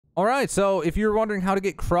All right, so if you're wondering how to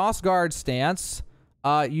get crossguard stance,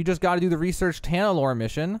 you just got to do the Research Tanalorr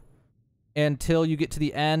mission until you get to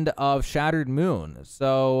the end of Shattered Moon.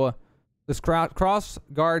 So this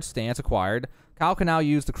crossguard stance acquired. Cal can now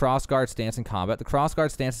use the crossguard stance in combat. The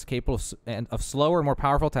crossguard stance is capable of slower, more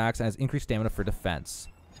powerful attacks and has increased stamina for defense.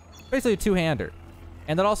 Basically a two-hander.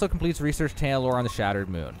 And that also completes Research Tanalorr on the Shattered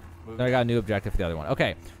Moon. Then I got a new objective for the other one.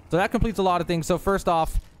 Okay, so that completes a lot of things. So first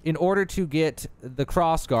off, in order to get the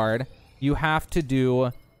crossguard, you have to do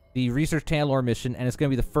the Research Tanalorr mission, and it's going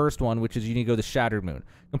to be the first one, which is you need to go to the Shattered Moon.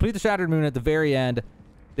 Complete the Shattered Moon. At the very end,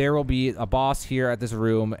 there will be a boss here at this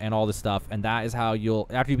room and all this stuff, and that is how you'll,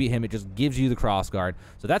 after you beat him, it just gives you the crossguard.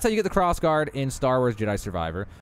 So that's how you get the crossguard in Star Wars Jedi Survivor.